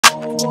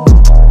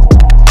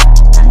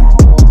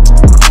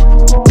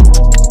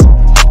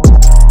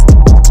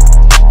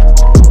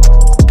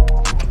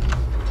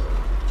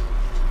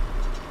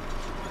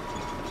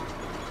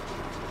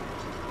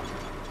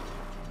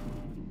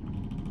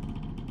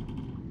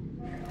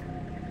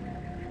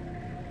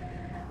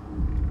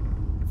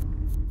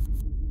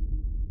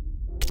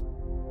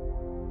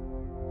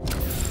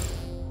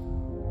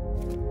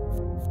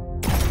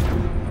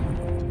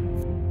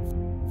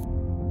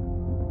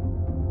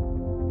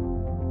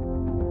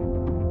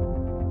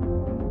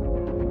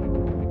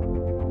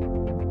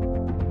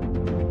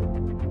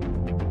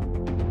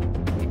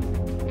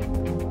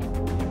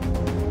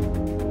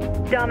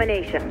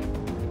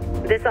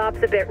Domination. This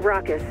op's a bit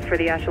raucous for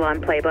the Echelon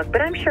playbook,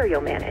 but I'm sure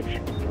you'll manage.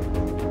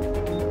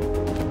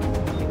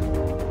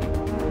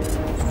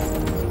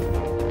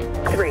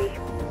 3,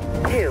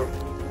 2,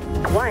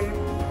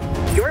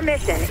 1. Your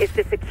mission is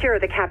to secure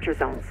the capture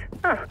zones.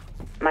 Huh.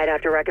 Might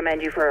have to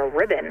recommend you for a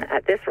ribbon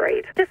at this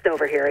rate. Just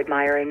over here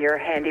admiring your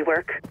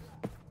handiwork.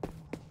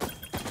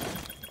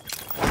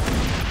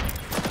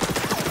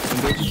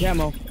 Engage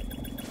camo.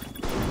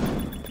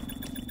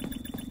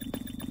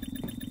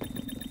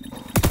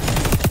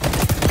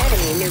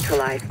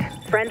 Neutralized.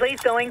 Friendlies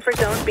going for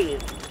Zone B.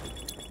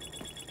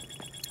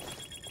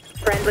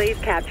 Friendlies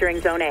capturing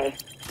Zone A.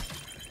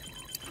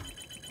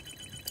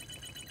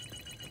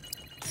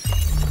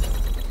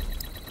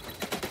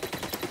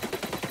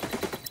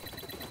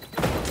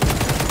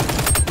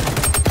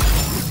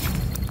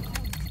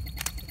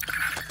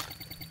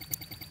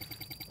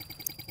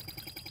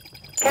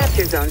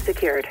 Capture zone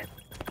secured.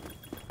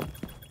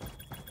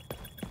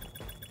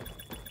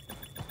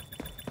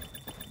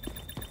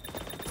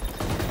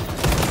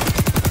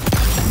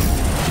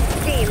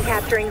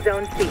 Capturing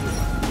Zone C.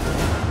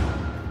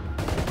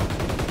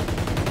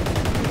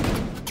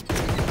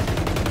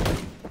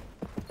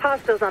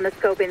 Hostiles on the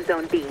scope in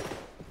Zone B.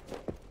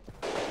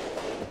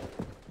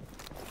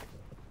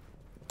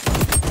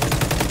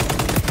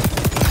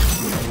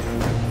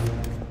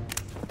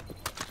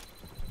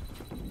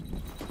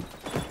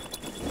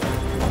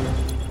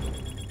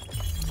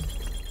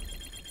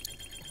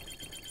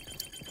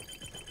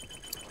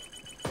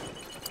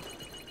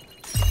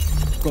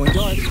 Going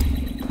dark.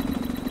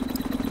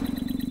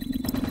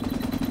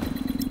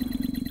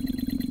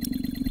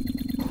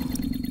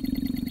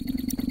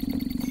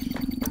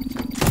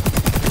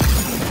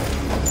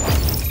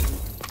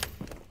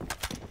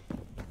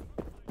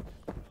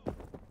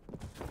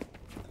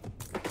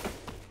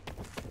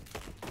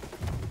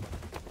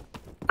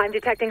 I'm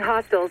detecting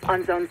hostiles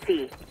on Zone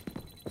C.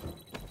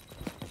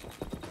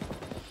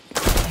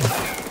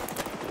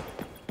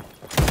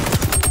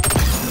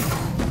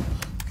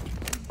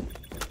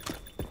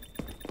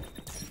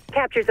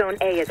 Capture Zone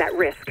A is at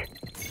risk.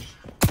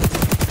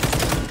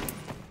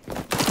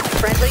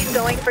 Friendlies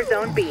going for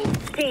Zone B.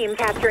 Team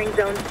capturing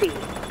Zone C.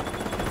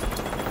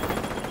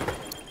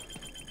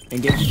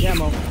 Engage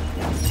camo.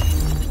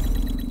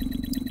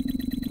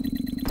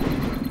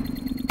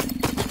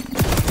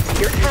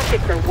 Your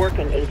tactics are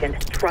working,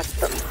 Agent.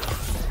 Trust them.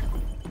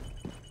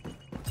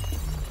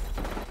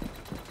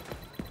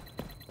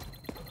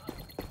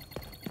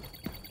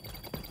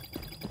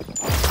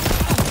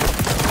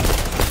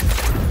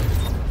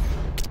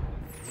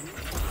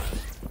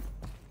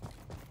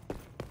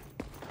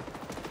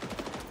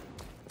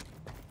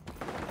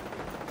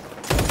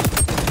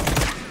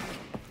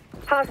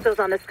 Hostiles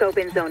on the scope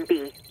in Zone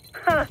B.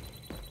 Huh.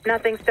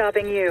 Nothing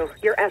stopping you.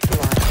 You're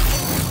Echelon.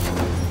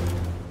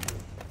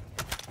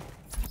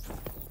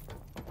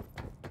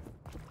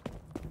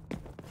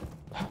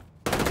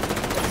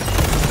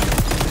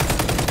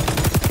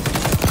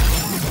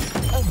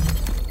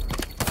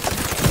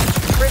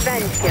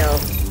 Revenge kill.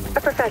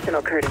 A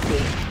professional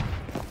courtesy.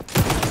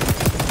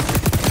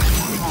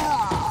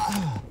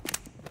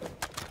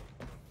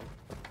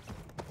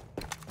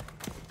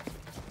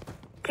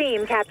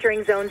 Team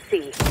capturing Zone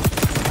C.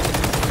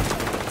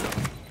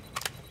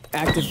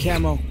 Active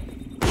camo.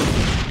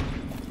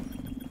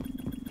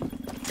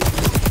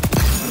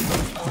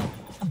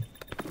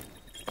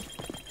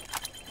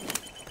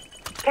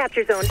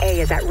 Capture Zone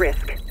A is at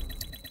risk.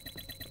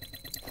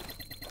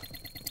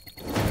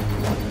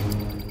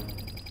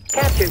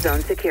 Capture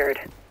zone secured.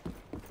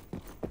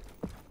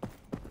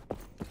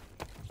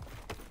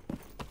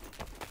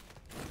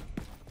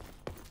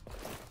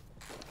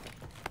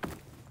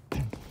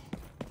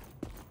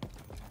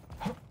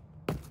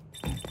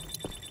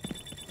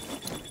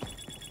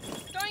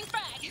 Throwing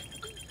frag.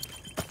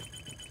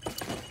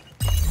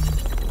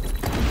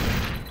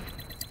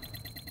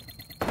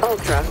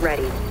 Ultra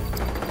ready.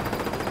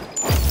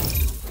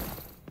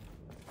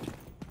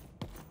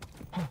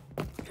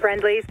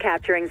 Friendlies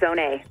capturing Zone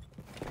A.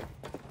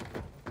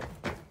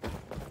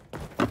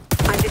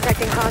 I'm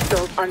detecting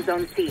hostiles on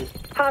Zone C.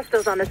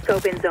 Hostiles on the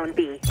scope in Zone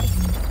B.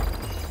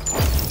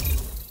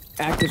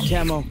 Active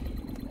camo.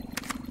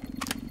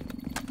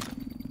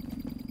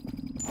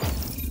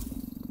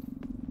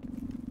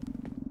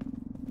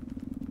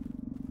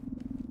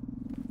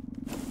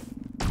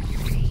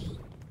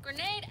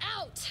 Grenade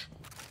out.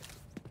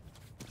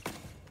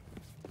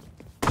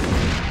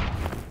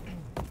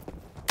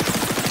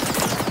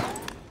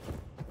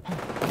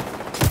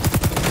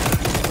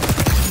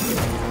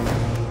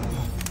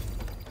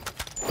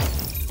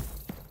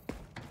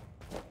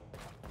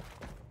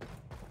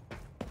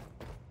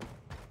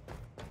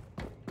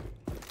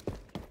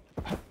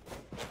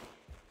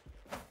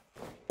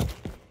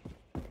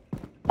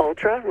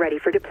 Ultra ready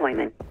for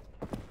deployment.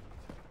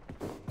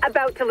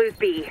 About to lose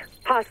B.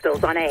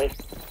 Hostiles on A.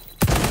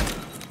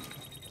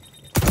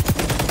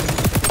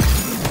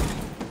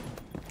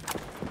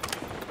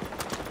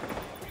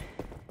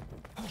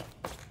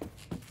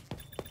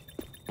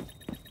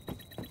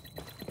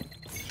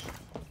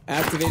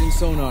 Activating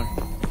sonar.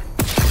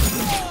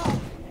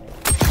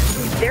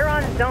 They're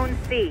on Zone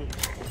C.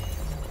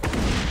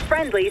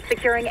 Friendly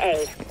securing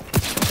A.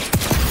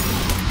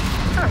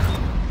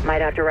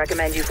 Might have to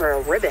recommend you for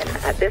a ribbon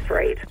at this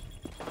rate.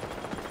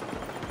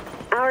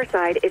 Our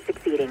side is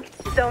succeeding.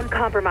 Zone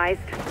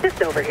compromised.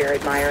 Just over here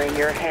admiring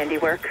your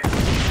handiwork.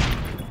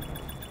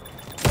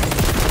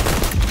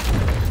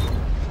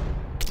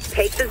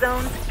 Take the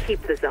zones,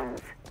 keep the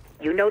zones.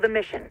 You know the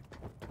mission.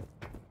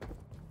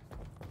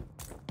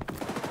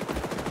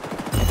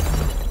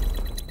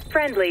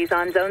 Friendlies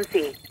on Zone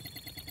C.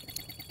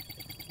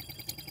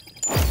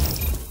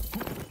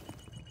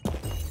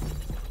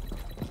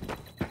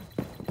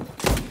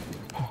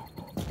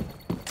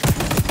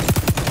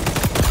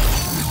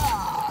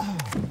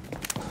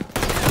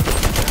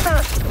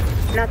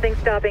 Nothing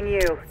stopping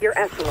you. You're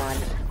Echelon.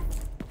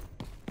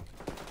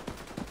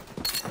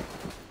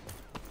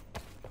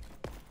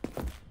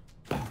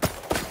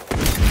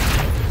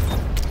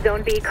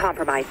 Zone B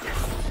compromised.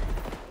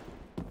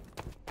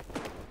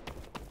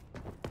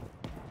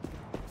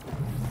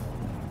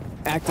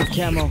 Active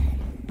camo.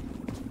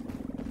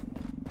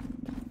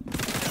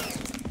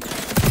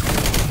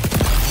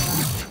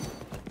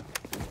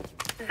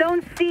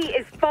 Zone C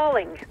is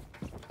falling.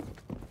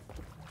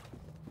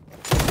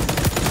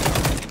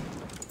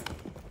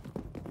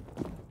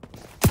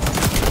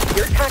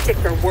 Your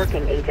tactics are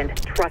working,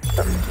 Agent. Trust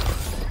them.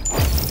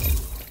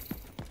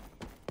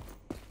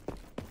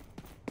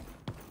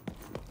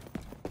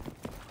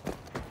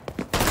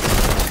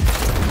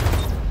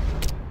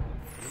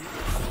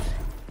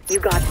 You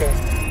got this.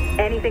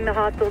 Anything the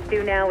hostiles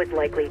do now is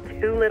likely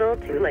too little,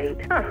 too late.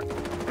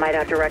 Might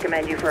have to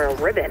recommend you for a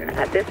ribbon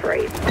at this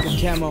rate. Active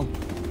camo.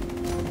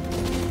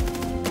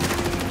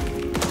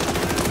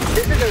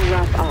 This is a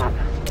rough op,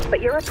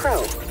 but you're a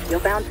pro.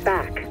 You'll bounce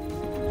back.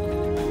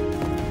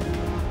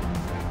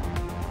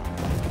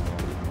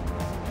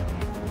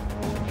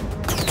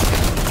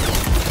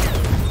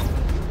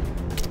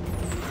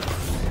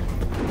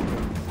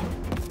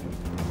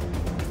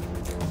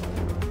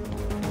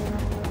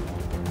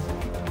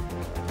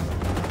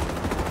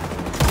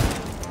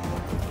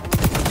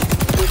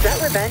 Was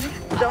that revenge?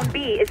 Zone B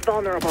is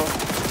vulnerable.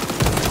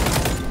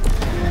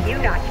 You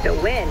notched a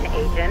win,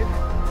 Agent.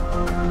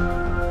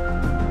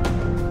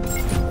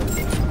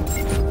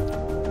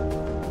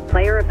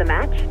 Player of the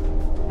match?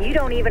 You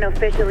don't even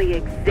officially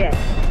exist.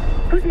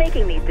 Who's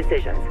making these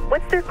decisions?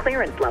 What's their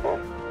clearance level?